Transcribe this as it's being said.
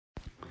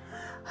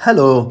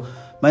Hello,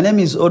 my name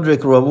is Odrek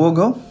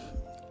Rwabogo,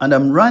 and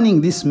I'm running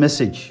this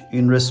message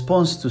in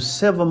response to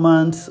several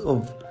months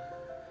of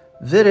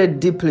very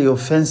deeply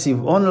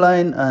offensive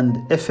online and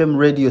FM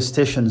radio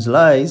stations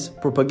lies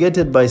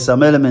propagated by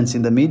some elements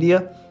in the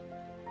media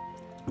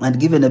and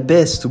given a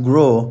base to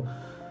grow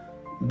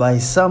by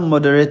some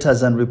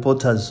moderators and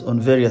reporters on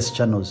various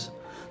channels.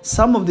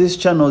 Some of these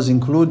channels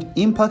include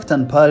Impact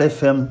and Pearl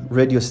FM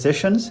radio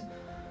stations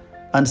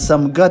and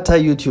some gutter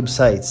YouTube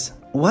sites.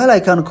 While I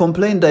can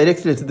complain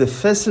directly to the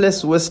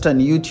faceless Western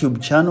YouTube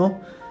channel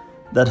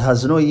that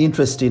has no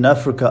interest in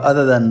Africa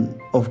other than,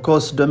 of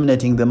course,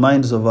 dominating the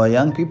minds of our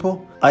young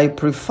people, I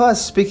prefer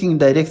speaking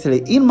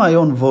directly in my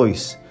own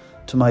voice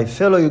to my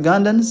fellow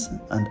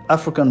Ugandans and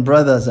African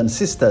brothers and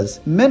sisters,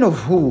 many of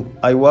whom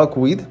I work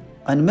with,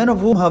 and many of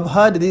whom have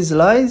heard these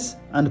lies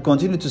and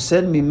continue to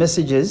send me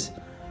messages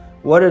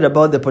worried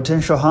about the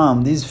potential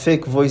harm these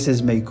fake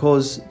voices may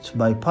cause to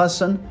my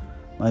person,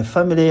 my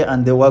family,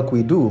 and the work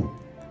we do.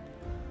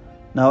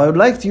 Now, I would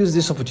like to use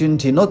this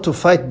opportunity not to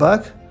fight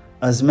back,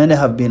 as many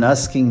have been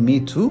asking me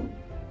to,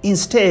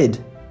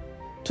 instead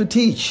to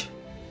teach,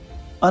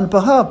 and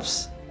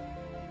perhaps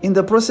in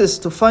the process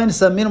to find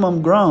some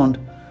minimum ground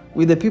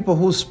with the people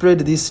who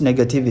spread this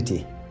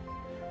negativity.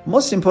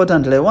 Most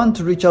importantly, I want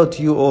to reach out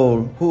to you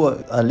all who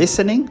are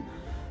listening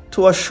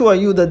to assure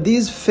you that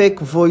these fake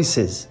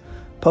voices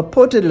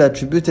purportedly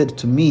attributed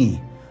to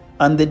me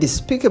and the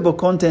despicable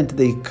content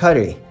they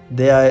carry,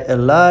 they are a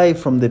lie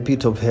from the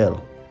pit of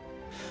hell.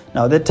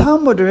 Now, the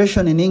term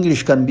moderation in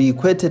English can be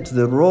equated to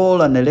the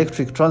role an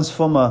electric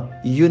transformer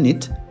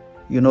unit,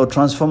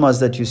 transformers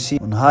that you see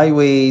on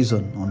highways,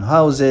 on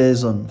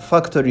houses, on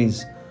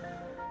factories,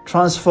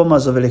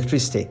 transformers of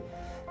electricity.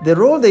 The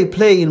role they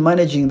play in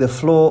managing the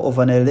flow of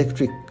an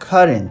electric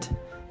current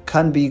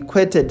can be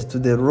equated to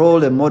the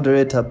role a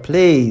moderator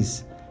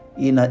plays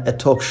in a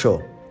talk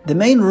show. The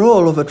main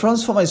role of a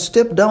transformer is to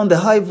step down the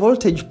high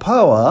voltage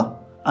power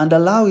and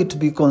allow it to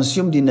be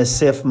consumed in a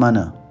safe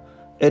manner.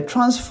 A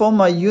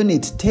transformer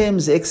unit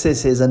tames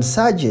excesses and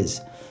surges,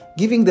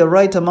 giving the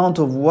right amount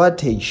of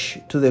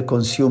wattage to the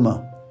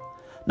consumer.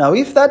 Now,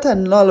 if that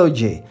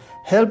analogy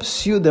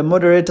helps you, the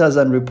moderators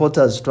and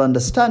reporters, to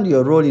understand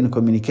your role in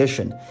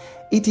communication,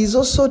 it is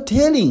also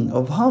telling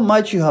of how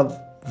much you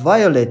have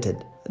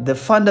violated the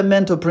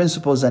fundamental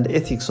principles and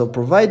ethics of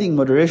providing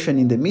moderation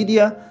in the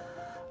media,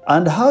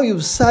 and how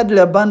you've sadly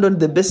abandoned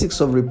the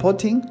basics of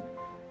reporting,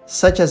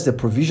 such as the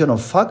provision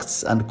of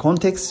facts and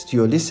context to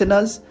your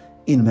listeners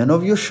in many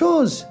of your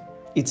shows.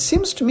 It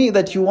seems to me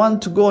that you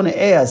want to go on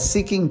air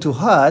seeking to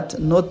hurt,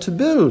 not to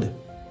build.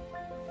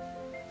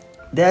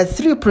 There are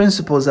 3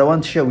 principles I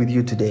want to share with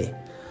you today.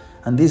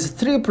 And these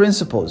 3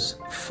 principles,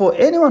 for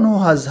anyone who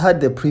has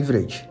had the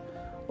privilege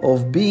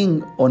of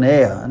being on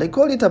air, and I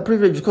call it a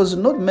privilege because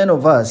not many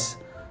of us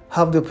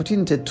have the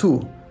opportunity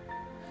to,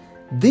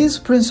 these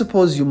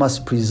principles you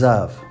must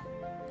preserve.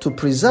 To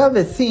preserve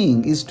a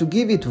thing is to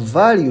give it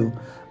value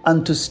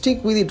and to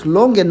stick with it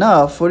long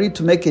enough for it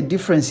to make a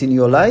difference in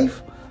your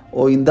life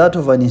or in that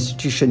of an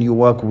institution you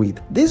work with.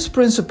 These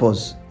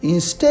principles,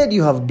 instead,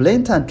 you have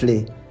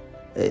blatantly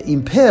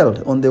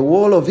impaled on the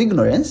wall of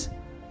ignorance,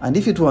 and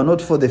if it were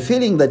not for the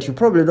feeling that you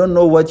probably don't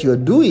know what you're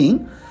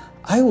doing,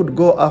 I would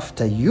go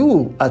after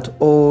you at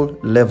all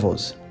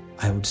levels.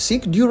 I would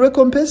seek due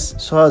recompense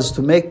so as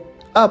to make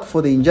up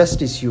for the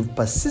injustice you've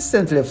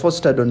persistently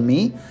fostered on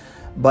me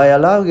by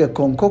allowing a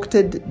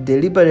concocted,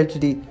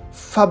 deliberately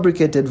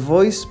fabricated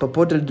voice,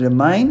 purportedly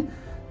mine,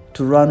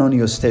 to run on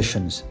your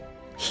stations.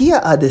 Here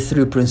are the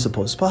 3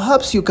 principles.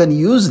 Perhaps you can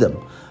use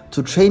them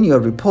to train your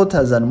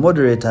reporters and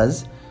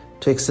moderators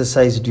to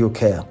exercise due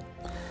care.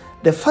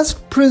 The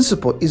first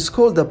principle is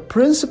called the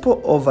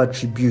principle of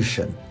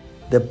attribution.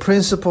 The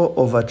principle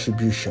of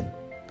attribution.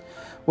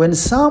 When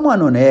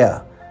someone on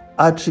air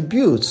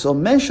attributes or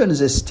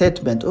mentions a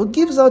statement or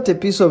gives out a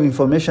piece of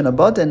information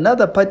about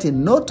another party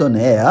not on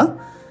air,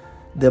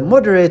 the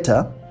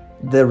moderator,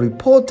 the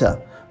reporter,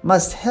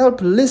 must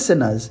help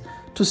listeners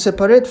to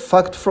separate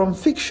fact from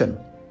fiction,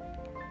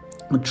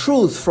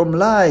 truth from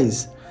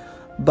lies,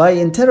 by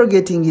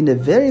interrogating in a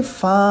very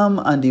firm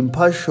and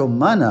impartial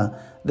manner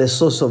the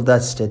source of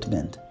that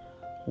statement.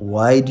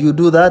 Why do you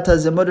do that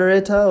as a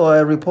moderator or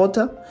a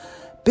reporter?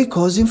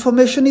 Because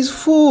information is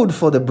food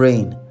for the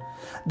brain.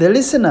 The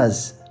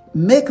listeners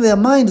make their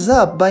minds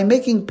up by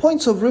making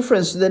points of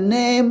reference to the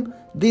name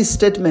this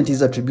statement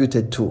is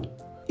attributed to.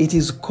 It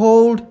is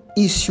called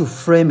issue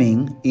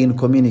framing in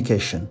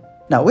communication.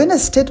 Now, when a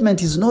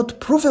statement is not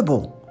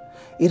provable,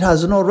 it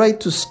has no right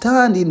to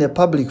stand in a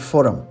public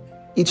forum.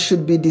 It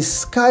should be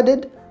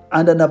discarded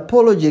and an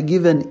apology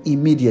given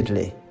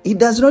immediately. It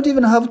does not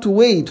even have to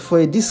wait for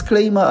a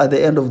disclaimer at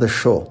the end of the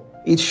show.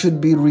 It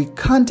should be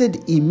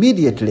recanted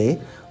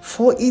immediately,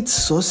 for its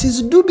source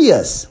is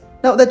dubious.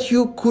 Now, that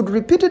you could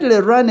repeatedly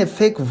run a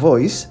fake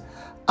voice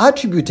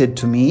attributed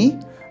to me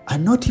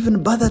and not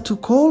even bother to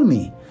call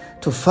me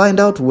to find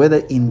out whether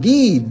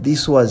indeed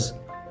this was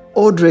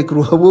Odrek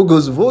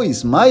Rwabogo's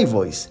voice, my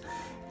voice,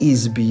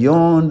 is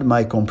beyond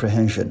my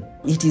comprehension.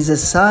 It is a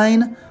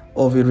sign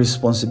of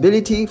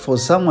irresponsibility for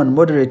someone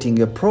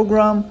moderating a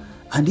program,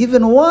 and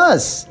even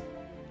worse,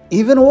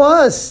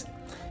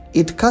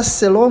 it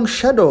casts a long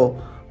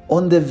shadow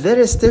on the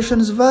very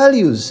station's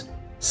values.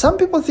 Some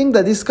people think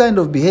that this kind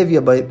of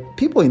behavior by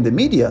people in the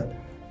media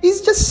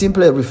is just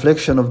simply a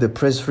reflection of the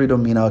press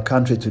freedom in our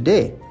country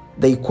today.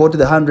 They quote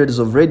the hundreds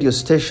of radio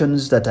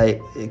stations that are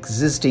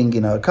existing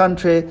in our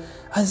country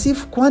as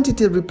if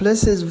quantity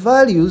replaces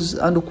values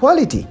and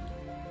quality.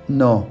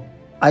 No,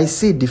 I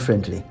see it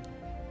differently.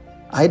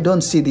 I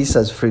don't see this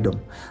as freedom.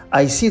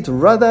 I see it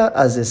rather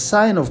as a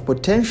sign of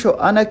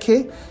potential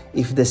anarchy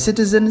if the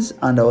citizens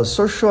and our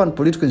social and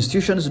political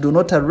institutions do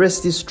not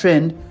arrest this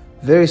trend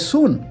very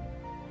soon.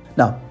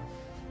 Now,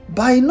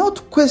 by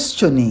not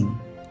questioning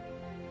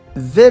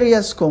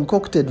various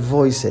concocted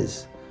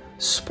voices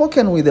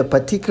spoken with a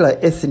particular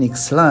ethnic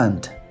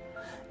slant,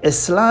 a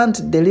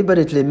slant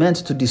deliberately meant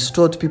to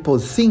distort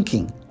people's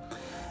thinking,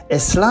 a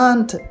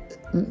slant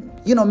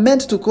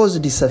meant to cause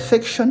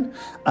disaffection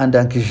and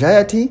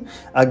anxiety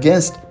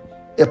against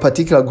a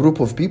particular group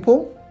of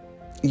people,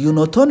 you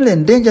not only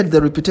endangered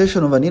the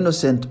reputation of an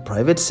innocent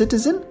private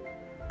citizen,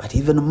 but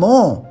even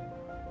more,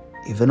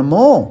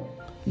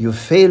 you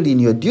failed in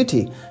your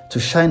duty to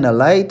shine a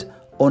light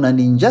on an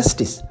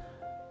injustice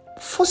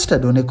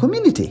fostered on a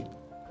community.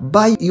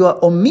 By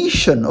your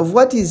omission of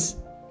what is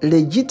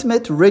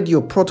legitimate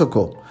radio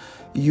protocol,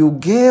 you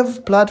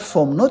gave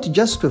platform not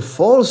just to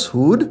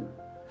falsehood,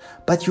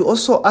 but you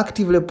also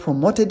actively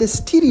promoted a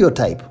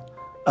stereotype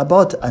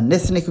about an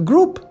ethnic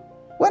group.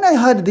 When I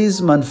heard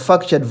these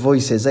manufactured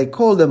voices, I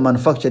call them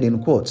manufactured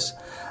in quotes,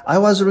 I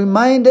was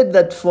reminded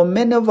that for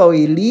many of our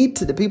elite,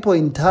 the people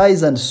in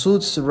ties and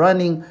suits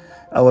running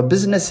our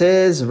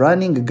businesses,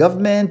 running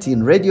government,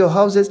 in radio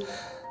houses,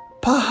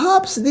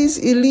 perhaps these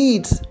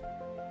elites,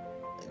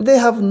 they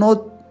have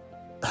not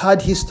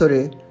had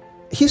history.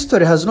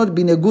 History has not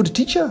been a good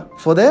teacher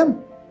for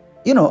them.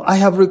 I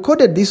have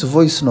recorded this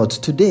voice note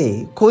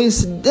today,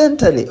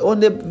 coincidentally,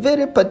 on a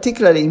very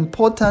particularly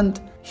important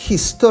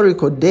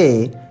historical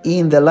day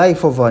in the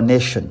life of our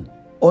nation.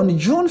 On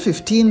June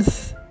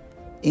 15th,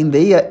 in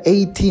the year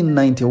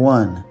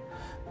 1891,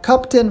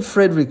 Captain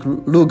Frederick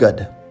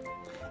Lugard,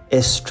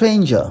 a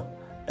stranger,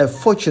 a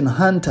fortune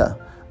hunter,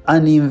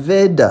 an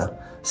invader,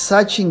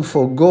 searching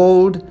for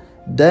gold,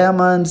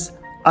 diamonds,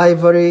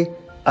 ivory,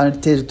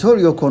 and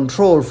territorial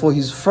control for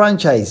his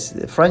franchise,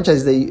 the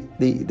franchise they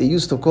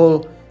used to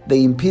call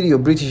the Imperial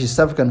British East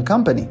African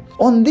Company.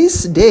 On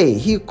this day,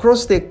 he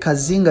crossed the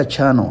Kazinga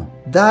Channel,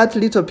 that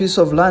little piece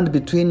of land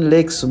between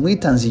lakes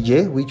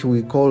Mwitanzije, which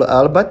we call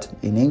Albert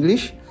in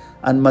English,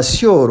 and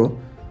Masioro,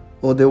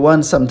 or the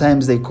one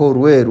sometimes they call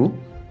Rweru,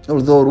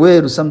 although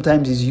Rweru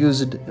sometimes is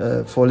used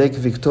for Lake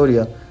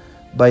Victoria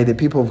by the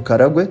people of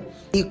Karagwe.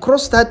 He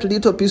crossed that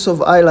little piece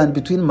of island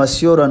between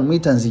Masioro and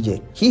Mwitanzije.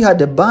 He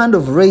had a band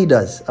of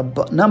raiders,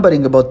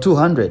 numbering about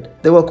 200.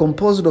 They were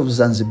composed of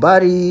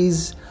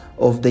Zanzibaris,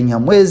 of the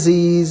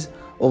Nyamwezis,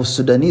 of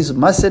Sudanese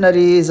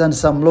mercenaries, and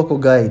some local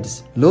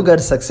guides. Lugard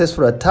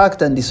successfully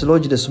attacked and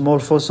dislodged a small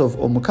force of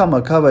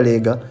Omukama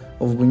Kabalega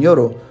of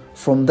Bunyoro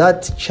from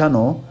that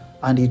channel,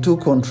 and he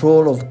took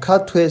control of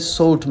Katwe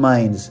salt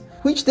mines,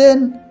 which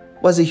then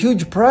was a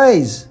huge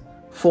prize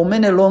for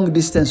many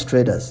long-distance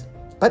traders.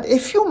 But a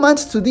few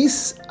months to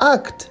this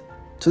act,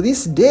 to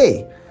this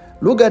day,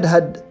 Lugard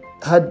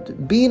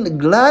had been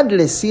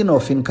gladly seen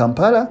off in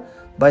Kampala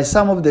by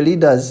some of the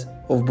leaders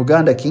of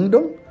Buganda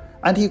Kingdom,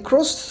 and he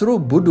crossed through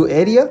Budu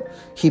area.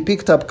 He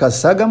picked up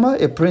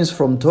Kasagama, a prince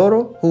from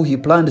Toro, who he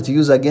planned to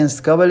use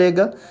against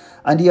Kabalega,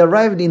 and he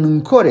arrived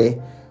in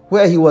Nkore,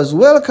 where he was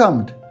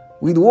welcomed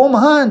with warm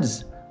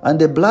hands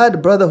and a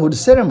blood brotherhood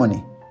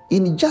ceremony.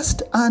 In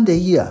just under a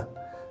year,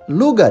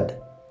 Lugard,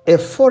 a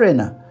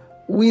foreigner,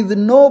 with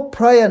no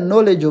prior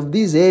knowledge of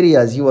these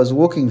areas he was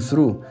walking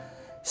through,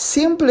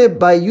 simply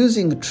by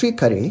using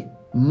trickery,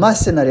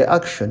 mercenary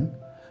action,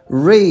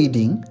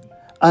 raiding,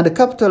 and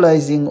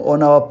capitalizing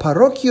on our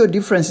parochial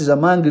differences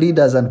among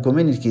leaders and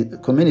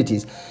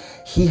communities,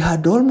 he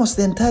had almost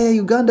the entire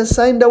Uganda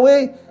signed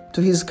away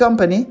to his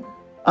company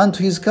and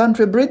to his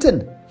country,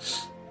 Britain.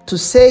 To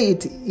say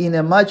it in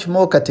a much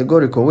more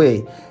categorical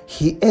way,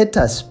 he ate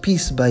us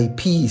piece by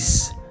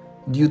piece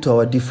due to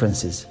our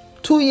differences.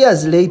 2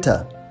 years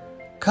later,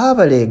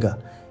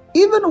 Kabalega,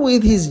 even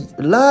with his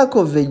lack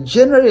of a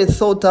generally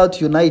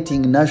thought-out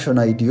uniting national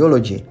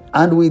ideology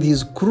and with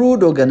his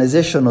crude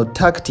organizational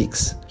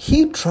tactics,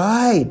 he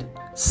tried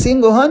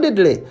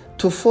single-handedly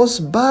to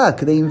force back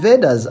the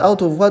invaders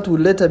out of what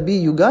would later be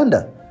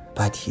Uganda.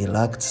 But he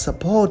lacked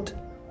support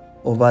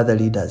of other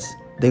leaders.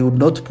 They would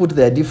not put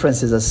their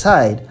differences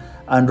aside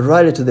and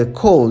rally to the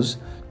cause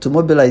to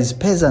mobilize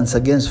peasants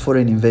against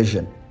foreign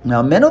invasion.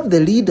 Now, many of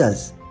the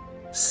leaders,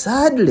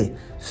 sadly,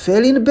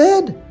 fell in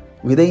bed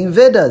with the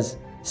invaders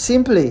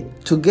simply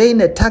to gain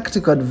a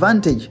tactical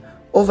advantage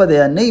over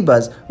their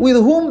neighbors with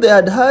whom they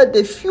had had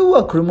a few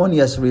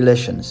acrimonious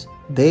relations.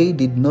 They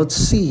did not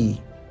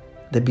see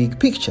the big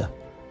picture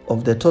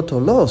of the total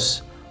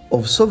loss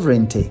of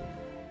sovereignty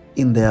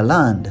in their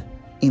land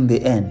in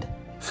the end,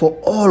 for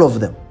all of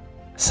them.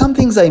 Some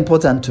things are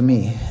important to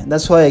me.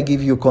 That's why I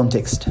give you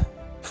context.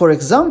 For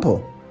example,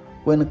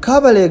 when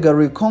Kabalega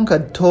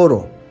reconquered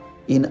Toro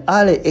in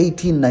early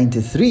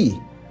 1893,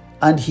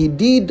 and he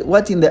did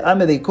what in the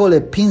army they call a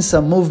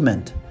pincer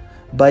movement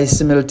by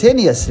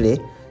simultaneously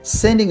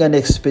sending an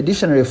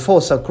expeditionary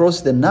force across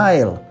the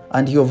Nile,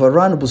 and he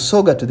overran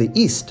Busoga to the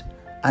east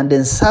and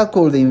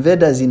encircled the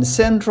invaders in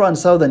central and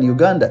southern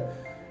Uganda.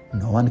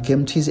 No one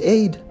came to his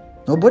aid.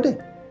 Nobody.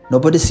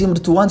 Nobody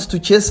seemed to want to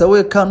chase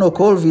away Colonel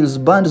Colville's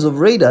bands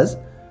of raiders,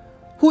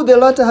 who the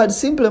latter had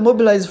simply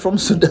mobilized from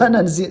Sudan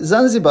and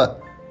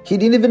Zanzibar. He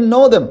didn't even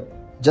know them,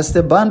 just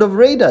a band of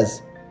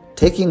raiders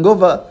taking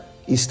over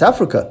East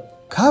Africa.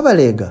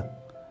 Kabalega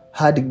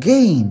had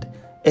gained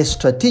a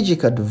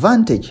strategic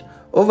advantage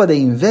over the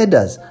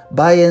invaders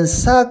by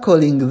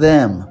encircling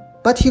them.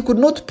 But he could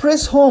not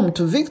press home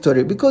to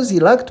victory because he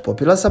lacked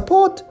popular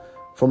support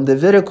from the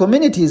very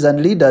communities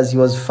and leaders he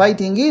was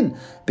fighting in,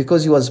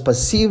 because he was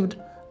perceived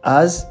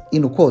as,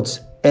 in quotes,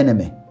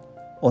 enemy.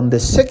 On the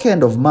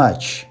 2nd of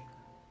March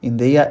in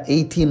the year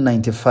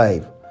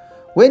 1895,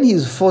 when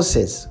his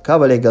forces,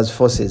 Kabalega's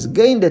forces,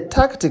 gained a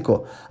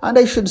tactical and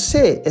I should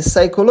say a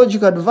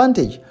psychological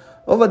advantage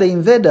over the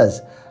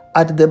invaders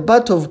at the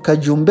Battle of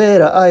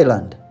Kajumbera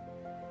Island.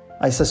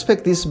 I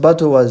suspect this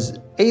battle was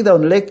either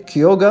on Lake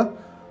Kyoga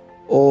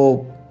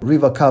or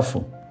River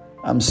Kafu.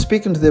 I'm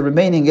speaking to the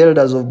remaining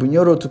elders of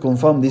Bunyoro to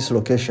confirm this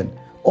location.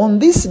 On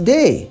this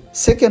day,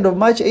 2nd of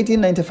March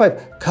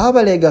 1895,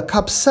 Kabalega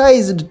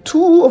capsized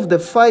 2 of the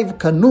 5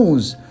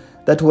 canoes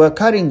that were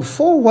carrying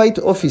 4 white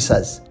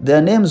officers.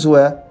 Their names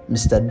were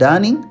Mr.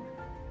 Dunning,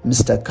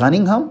 Mr.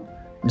 Cunningham,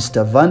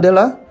 Mr.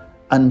 Vandela,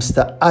 and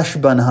Mr.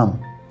 Ashburnham.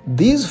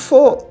 These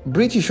 4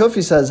 British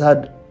officers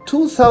had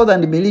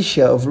 2,000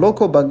 militia of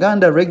local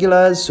Baganda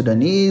regulars,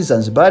 Sudanese,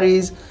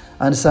 Zanzibaris,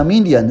 and some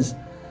Indians,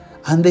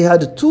 and they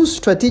had 2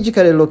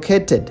 strategically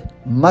located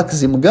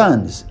Maxim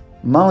guns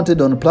mounted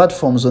on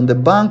platforms on the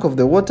bank of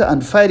the water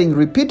and firing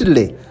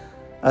repeatedly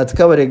at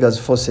Kabalega's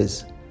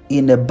forces.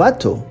 In a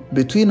battle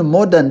between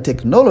modern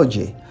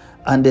technology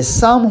and a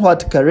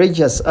somewhat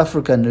courageous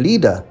African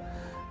leader,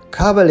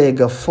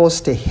 Kabalega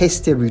forced a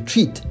hasty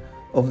retreat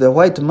of the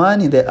white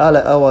man in the early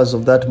hours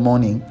of that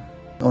morning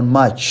on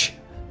March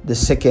the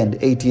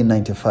 2nd,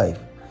 1895.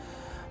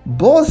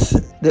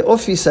 Both the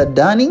officer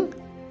Dunning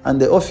and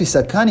the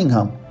officer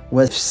Cunningham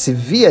were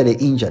severely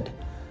injured,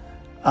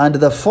 and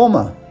the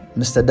former,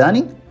 Mr.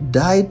 Dunning,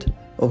 died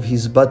of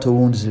his battle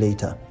wounds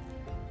later.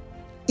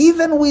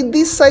 Even with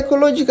this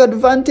psychological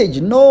advantage,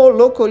 no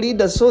local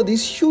leader saw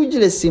this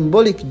hugely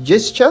symbolic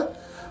gesture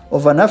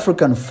of an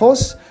African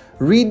force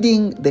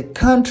ridding the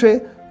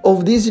country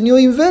of these new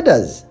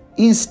invaders.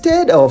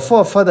 Instead, our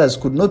forefathers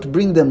could not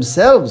bring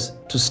themselves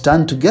to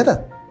stand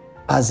together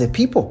as a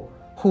people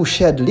who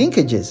shared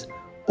linkages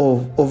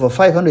of over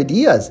 500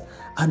 years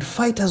and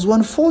fight as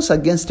one force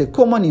against a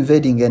common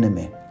invading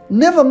enemy.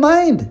 Never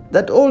mind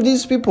that all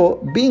these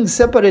people being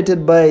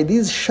separated by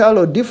these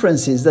shallow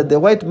differences that the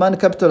white man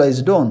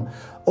capitalized on,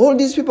 all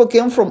these people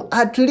came from,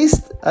 at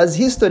least as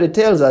history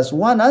tells us,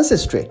 one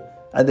ancestry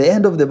at the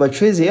end of the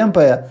Bachwezi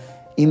Empire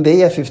in the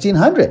year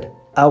 1500.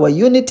 Our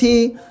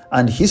unity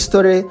and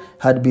history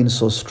had been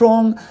so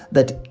strong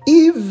that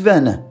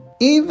even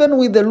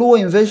with the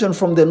Luo invasion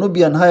from the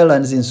Nubian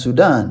highlands in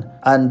Sudan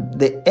and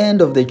the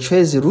end of the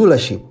Chwezi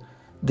rulership,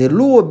 the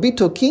Luo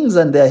Bito kings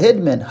and their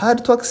headmen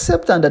had to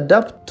accept and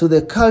adapt to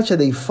the culture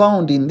they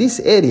found in this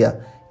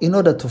area in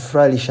order to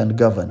flourish and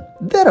govern.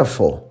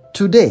 Therefore,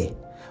 today,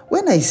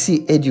 when I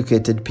see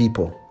educated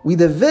people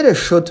with a very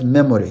short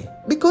memory,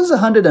 because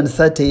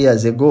 130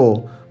 years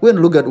ago, when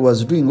Lugard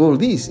was doing all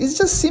this, it's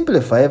just simply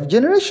 5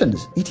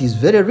 generations. It is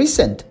very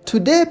recent.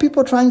 Today,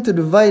 people trying to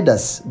divide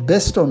us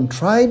based on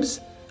tribes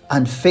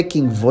and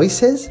faking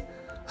voices,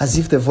 as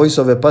if the voice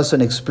of a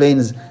person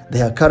explains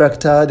their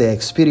character, their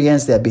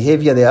experience, their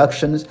behavior, their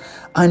actions,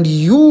 and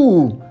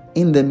you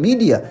in the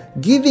media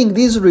giving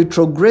these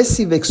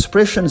retrogressive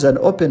expressions an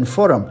open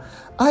forum.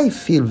 I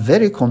feel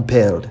very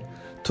compelled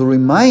to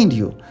remind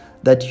you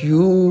that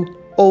you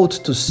ought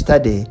to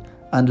study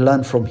and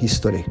learn from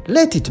history.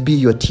 Let it be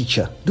your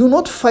teacher. Do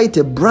not fight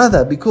a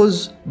brother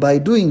because by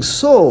doing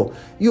so,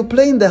 you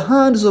play in the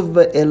hands of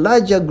a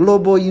larger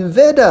global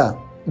invader.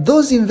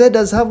 Those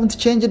invaders haven't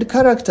changed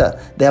character.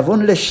 They have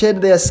only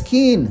shed their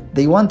skin.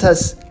 They want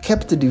us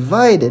kept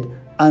divided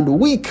and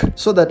weak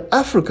so that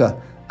Africa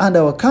and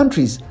our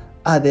countries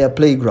are their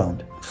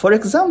playground. For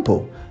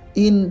example,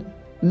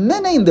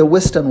 many in the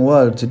Western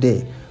world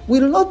today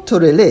will not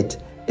tolerate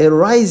a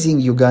rising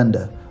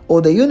Uganda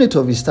or the unity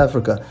of East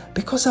Africa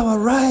because our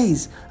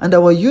rise and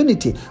our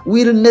unity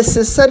will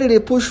necessarily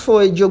push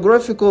for a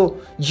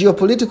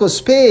geopolitical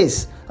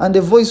space and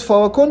a voice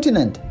for our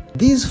continent.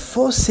 These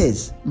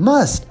forces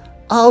must,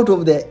 out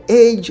of their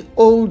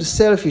age-old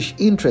selfish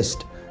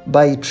interest,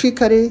 by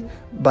trickery,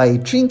 by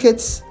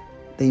trinkets,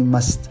 they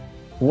must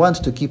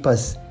want to keep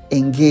us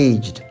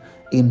engaged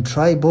in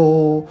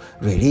tribal,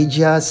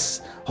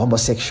 religious,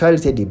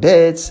 homosexuality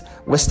debates,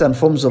 Western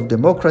forms of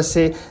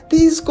democracy.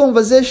 These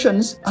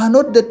conversations are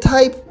not the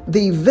type,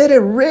 they very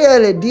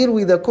rarely deal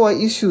with the core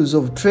issues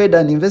of trade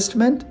and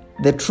investment,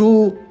 the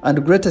true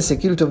and greater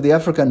security of the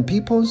African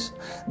peoples,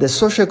 the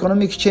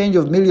socio-economic change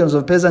of millions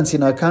of peasants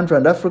in our country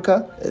and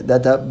Africa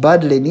that are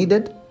badly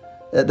needed,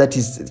 that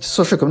is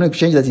socio-economic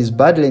change that is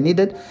badly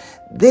needed.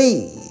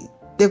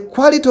 The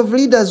quality of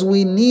leaders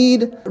we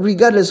need,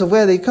 regardless of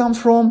where they come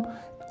from,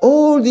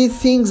 all these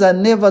things are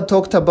never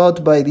talked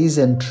about by these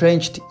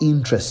entrenched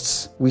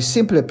interests. We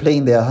simply play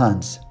in their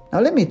hands.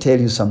 Now let me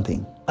tell you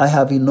something. I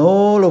have in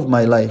all of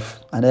my life,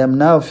 and I am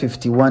now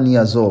 51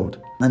 years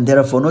old, and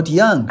therefore not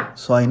young,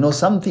 so I know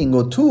something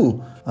or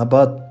two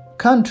about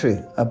country,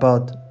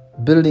 about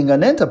building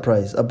an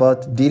enterprise,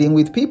 about dealing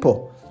with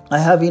people. I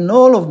have in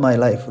all of my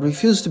life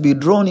refused to be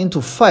drawn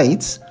into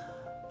fights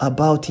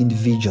about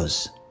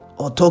individuals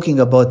or talking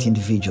about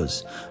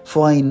individuals,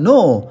 for I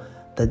know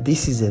that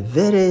this is a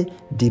very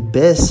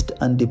debased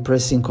and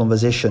depressing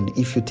conversation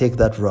if you take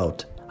that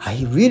route.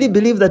 I really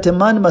believe that a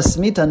man must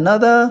meet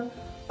another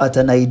at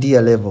an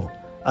idea level,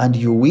 and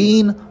you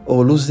win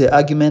or lose the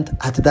argument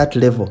at that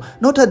level,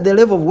 not at the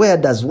level of where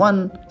does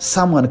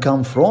someone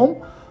come from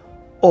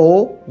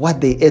or what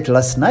they ate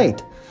last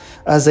night.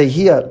 As I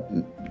hear,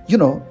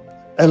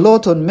 a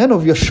lot on many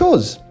of your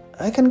shows.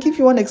 I can give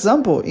you one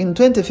example. In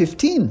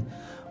 2015,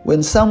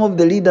 when some of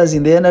the leaders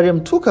in the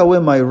NRM took away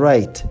my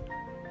right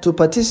to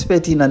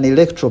participate in an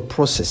electoral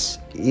process,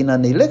 in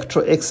an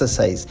electoral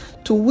exercise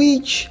to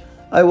which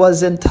I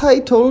was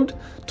entitled,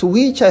 to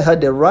which I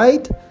had a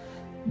right,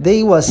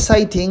 they were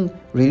citing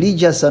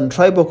religious and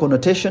tribal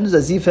connotations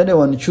as if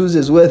anyone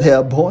chooses where they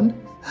are born,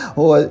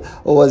 or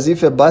as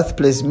if a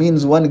birthplace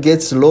means one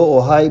gets low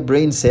or high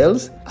brain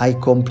cells. I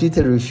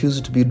completely refuse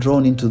to be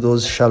drawn into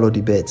those shallow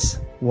debates.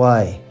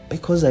 Why?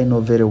 Because I know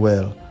very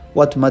well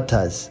what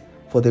matters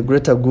for the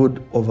greater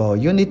good of our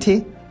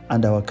unity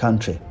and our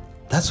country.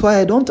 That's why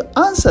I don't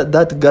answer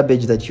that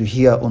garbage that you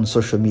hear on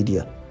social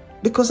media,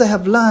 because I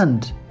have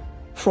learned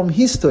from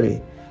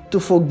history to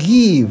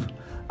forgive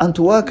and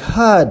to work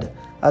hard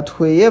at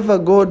wherever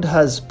God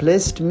has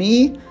placed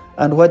me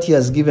and what He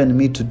has given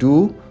me to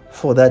do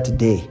for that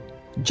day.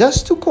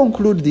 Just to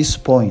conclude this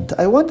point,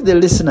 I want the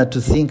listener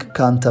to think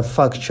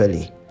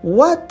counterfactually.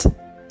 What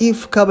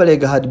if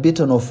Kabalega had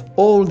beaten off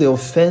all the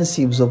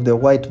offensives of the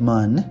white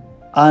man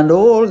and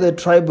all the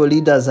tribal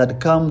leaders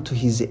had come to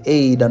his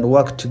aid and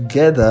worked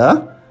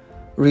together,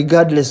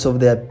 regardless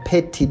of their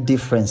petty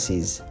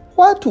differences?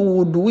 What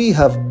would we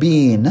have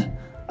been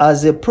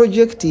as a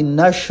project in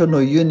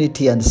national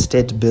unity and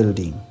state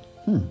building?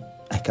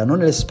 I can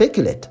only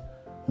speculate.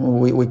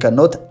 We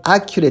cannot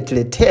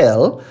accurately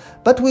tell,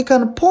 but we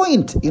can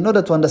point in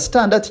order to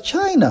understand that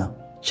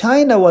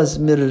China was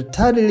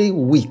militarily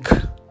weak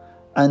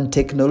and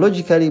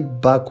technologically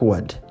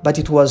backward, but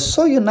it was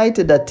so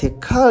united at a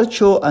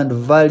cultural and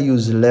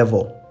values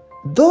level.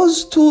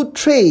 Those two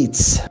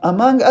traits,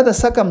 among other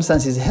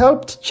circumstances,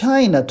 helped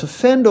China to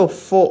fend off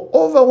for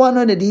over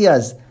 100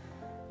 years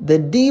the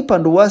deep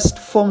and worst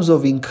forms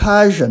of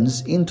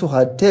incursions into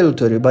her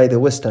territory by the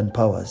Western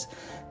powers,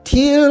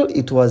 till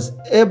it was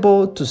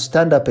able to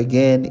stand up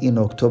again in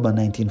October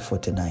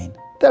 1949.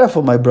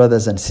 Therefore, my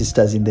brothers and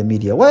sisters in the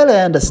media, while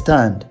I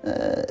understand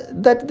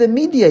that the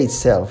media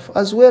itself,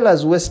 as well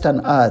as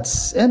Western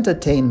arts,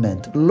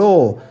 entertainment,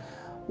 law,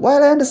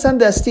 while I understand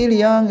they are still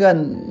young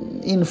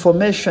and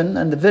information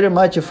and very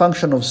much a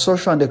function of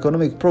social and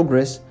economic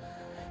progress,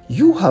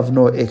 you have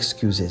no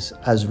excuses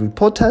as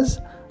reporters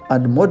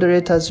and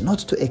moderators not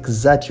to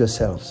exert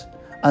yourselves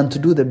and to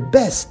do the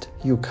best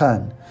you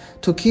can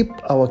to keep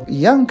our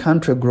young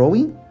country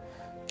growing,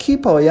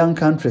 keep our young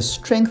country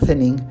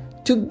strengthening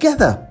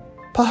together.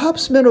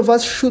 Perhaps many of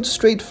us shoot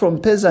straight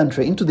from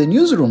peasantry into the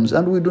newsrooms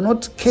and we do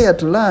not care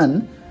to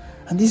learn,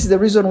 and this is the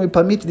reason we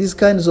permit these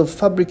kinds of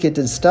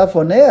fabricated stuff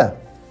on air.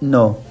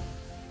 No,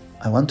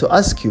 I want to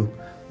ask you,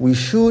 we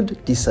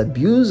should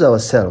disabuse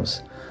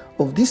ourselves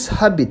of this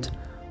habit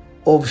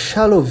of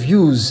shallow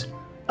views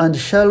and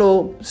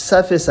shallow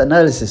surface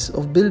analysis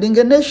of building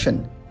a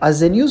nation.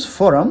 As a news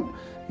forum,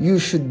 you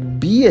should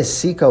be a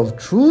seeker of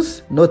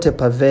truth, not a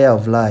purveyor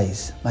of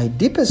lies. My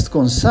deepest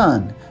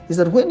concern is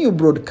that when you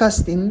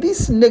broadcast in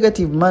this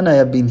negative manner I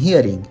have been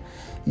hearing,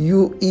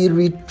 you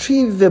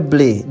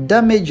irretrievably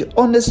damage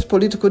honest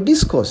political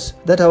discourse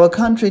that our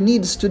country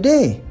needs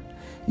today.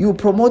 You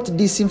promote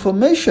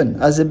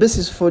disinformation as a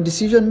basis for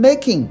decision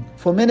making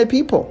for many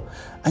people,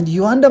 and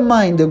you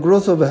undermine the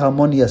growth of a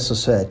harmonious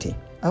society.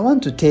 I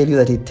want to tell you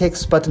that it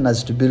takes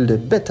partners to build a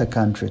better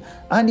country,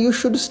 and you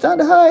should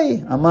stand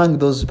high among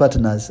those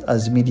partners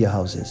as media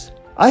houses.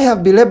 I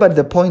have belabored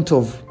the point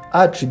of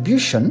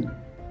attribution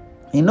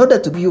in order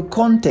to give you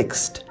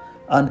context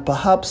and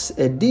perhaps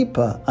a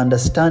deeper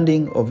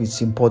understanding of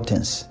its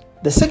importance.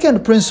 The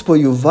second principle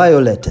you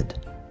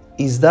violated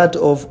is that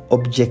of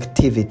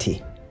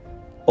objectivity.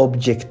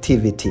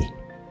 Objectivity.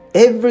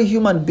 Every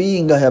human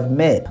being I have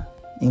met,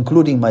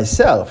 including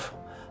myself,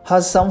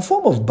 has some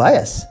form of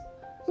bias,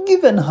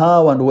 given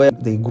how and where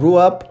they grew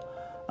up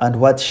and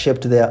what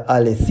shaped their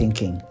early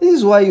thinking. This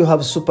is why you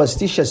have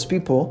superstitious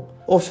people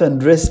often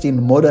dressed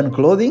in modern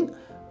clothing,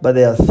 but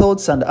their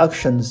thoughts and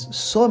actions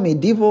so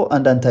medieval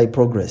and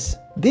anti-progress.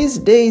 These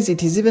days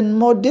it is even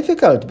more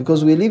difficult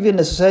because we live in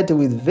a society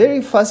with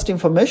very fast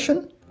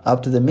information,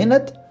 up to the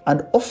minute,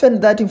 and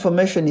often that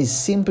information is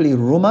simply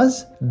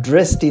rumors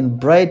dressed in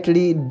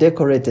brightly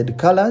decorated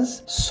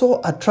colors,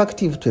 so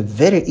attractive to a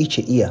very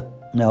itchy ear.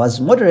 Now,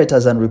 as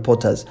moderators and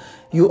reporters,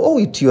 you owe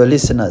it to your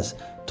listeners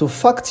to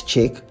fact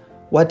check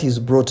what is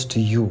brought to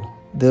you.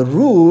 The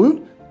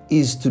rule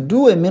is to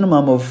do a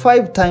minimum of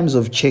 5 times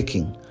of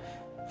checking.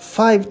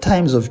 5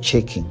 times of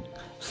checking.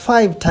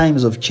 5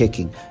 times of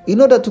checking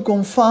in order to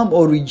confirm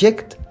or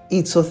reject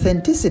its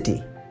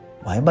authenticity.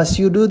 Why must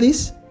you do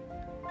this?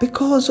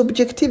 Because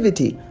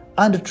objectivity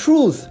and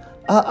truth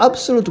are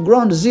absolute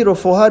ground zero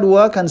for hard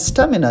work and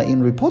stamina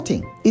in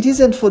reporting. It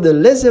isn't for the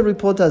lazy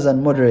reporters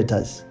and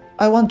moderators.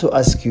 I want to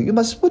ask you, you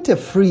must put a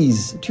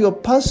freeze to your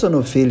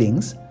personal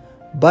feelings,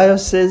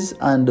 biases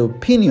and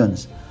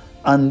opinions,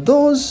 and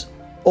those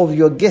of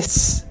your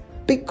guests,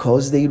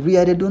 because they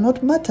really do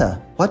not matter.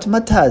 What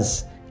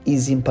matters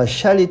is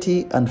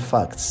impartiality and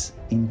facts.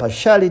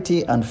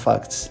 Impartiality and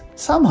facts.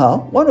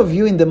 Somehow, one of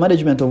you in the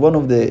management of one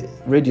of the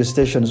radio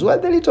stations were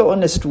a little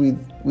honest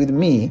with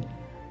me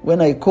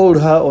when I called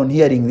her on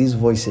hearing these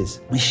voices.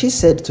 She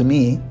said to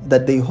me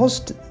that they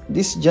host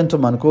this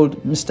gentleman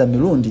called Mr.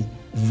 Mirundi,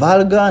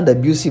 vulgar and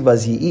abusive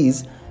as he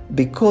is,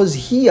 because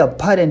he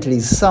apparently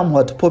is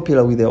somewhat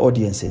popular with the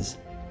audiences.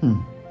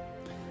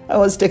 I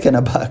was taken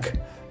aback,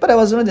 but I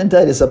was not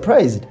entirely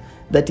surprised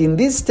that in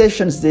these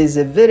stations there is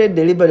a very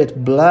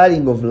deliberate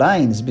blurring of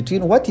lines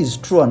between what is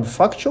true and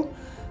factual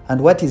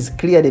and what is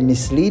clearly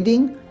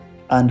misleading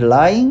and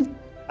lying,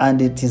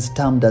 and it is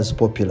termed as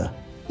popular.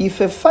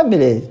 If a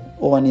family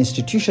or an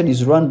institution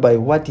is run by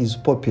what is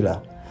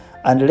popular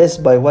and less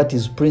by what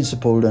is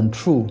principled and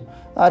true,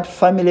 that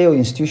family or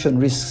institution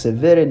risks a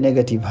very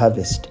negative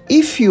harvest.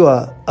 If you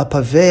are a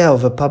purveyor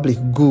of a public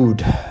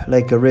good,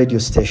 like a radio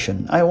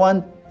station, I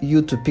want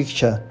you to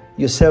picture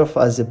yourself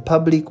as a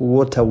public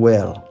water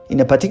well.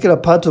 In a particular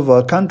part of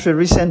our country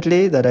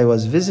recently that I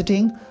was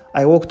visiting,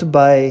 I walked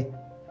by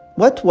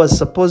what was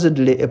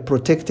supposedly a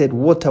protected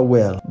water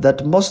well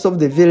that most of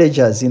the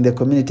villagers in the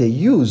community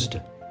used.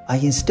 I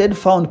instead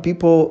found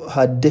people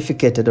had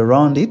defecated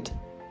around it,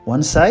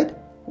 one side,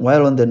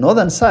 while on the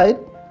northern side,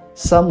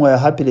 some were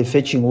happily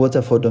fetching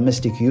water for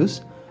domestic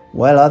use,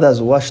 while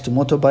others washed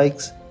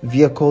motorbikes,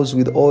 vehicles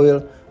with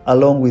oil,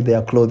 along with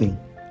their clothing.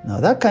 Now,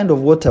 that kind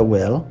of water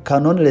well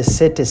can only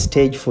set a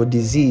stage for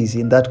disease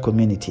in that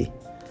community.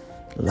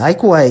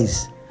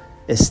 Likewise,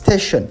 a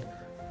station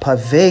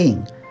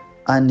purveying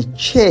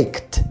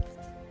unchecked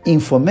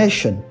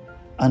information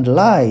and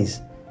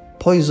lies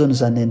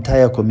poisons an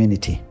entire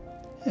community.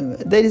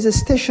 There is a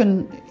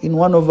station in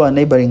one of our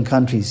neighboring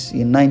countries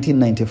in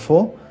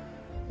 1994,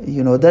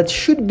 that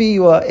should be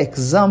your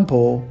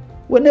example.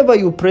 Whenever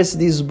you press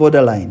these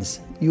borderlines,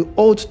 you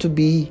ought to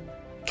be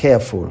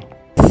careful.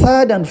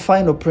 Third and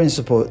final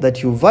principle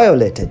that you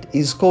violated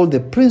is called the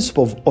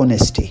principle of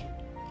honesty.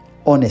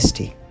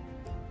 Honesty.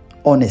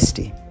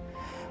 Honesty.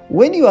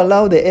 When you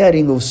allow the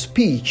airing of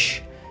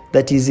speech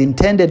that is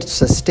intended to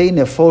sustain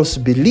a false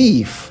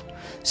belief,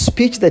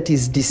 speech that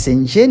is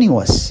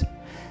disingenuous,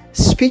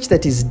 speech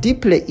that is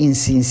deeply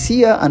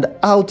insincere and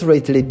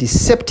outrightly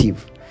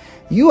deceptive,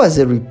 you as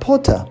a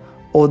reporter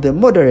or the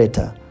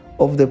moderator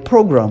of the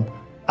program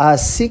are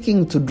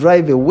seeking to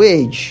drive a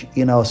wedge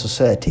in our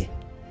society.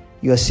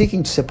 You are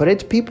seeking to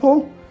separate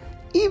people,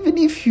 even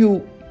if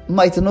you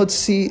might not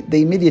see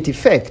the immediate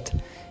effect.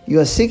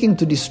 You are seeking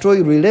to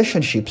destroy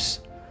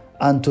relationships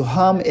and to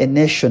harm a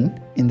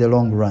nation in the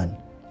long run.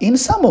 In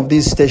some of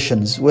these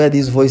stations where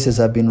these voices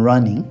have been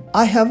running,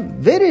 I have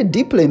very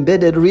deeply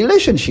embedded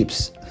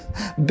relationships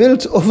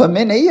built over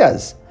many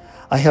years.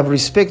 I have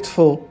respect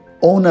for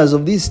owners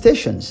of these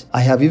stations.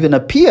 I have even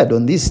appeared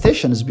on these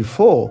stations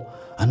before,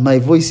 and my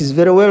voice is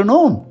very well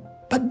known.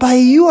 But by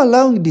you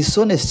allowing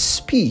dishonest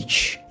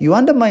speech, you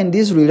undermine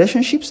these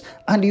relationships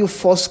and you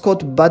force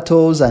court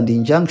battles and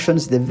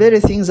injunctions, the very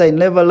things I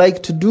never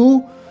like to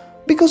do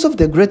because of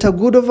the greater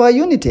good of our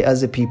unity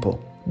as a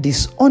people.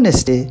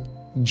 Dishonesty,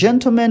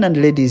 gentlemen and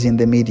ladies in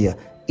the media,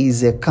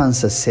 is a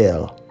cancer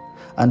cell,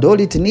 and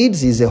all it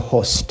needs is a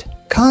host.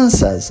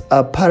 Cancers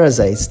are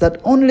parasites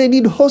that only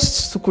need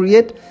hosts to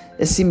create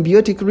a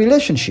symbiotic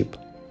relationship.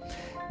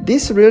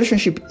 This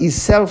relationship is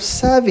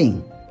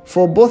self-serving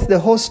for both the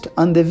host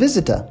and the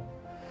visitor.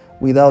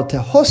 Without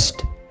a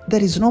host,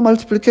 there is no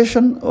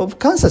multiplication of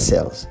cancer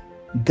cells.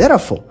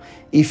 Therefore,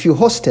 if you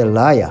host a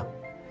liar,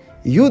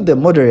 you, the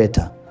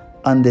moderator,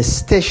 and the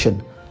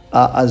station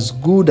are as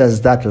good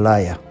as that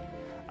liar.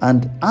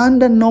 And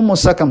under normal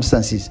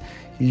circumstances,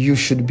 you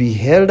should be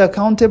held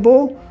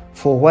accountable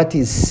for what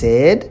is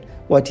said,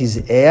 what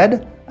is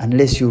aired,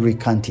 unless you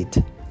recant it.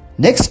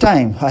 Next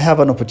time I have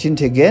an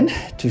opportunity again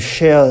to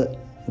share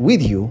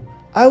with you,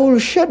 I will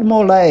shed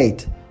more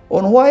light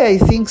on why I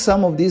think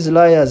some of these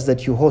liars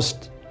that you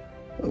host,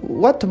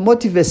 what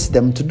motivates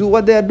them to do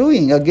what they are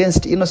doing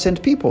against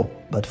innocent people.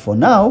 But for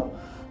now,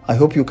 I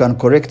hope you can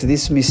correct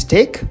this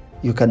mistake.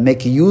 You can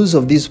make use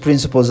of these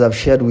principles I've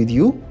shared with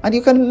you, and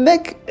you can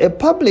make a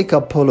public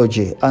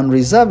apology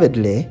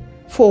unreservedly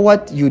for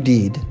what you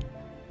did,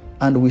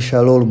 and we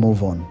shall all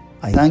move on.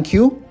 I thank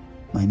you.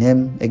 My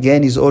name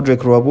again is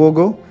Odrek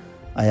Rwabogo.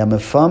 I am a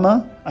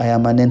farmer. I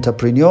am an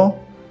entrepreneur.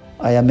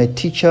 I am a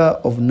teacher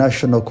of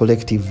national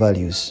collective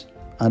values,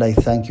 and I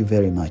thank you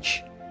very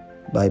much.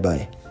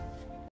 Bye-bye.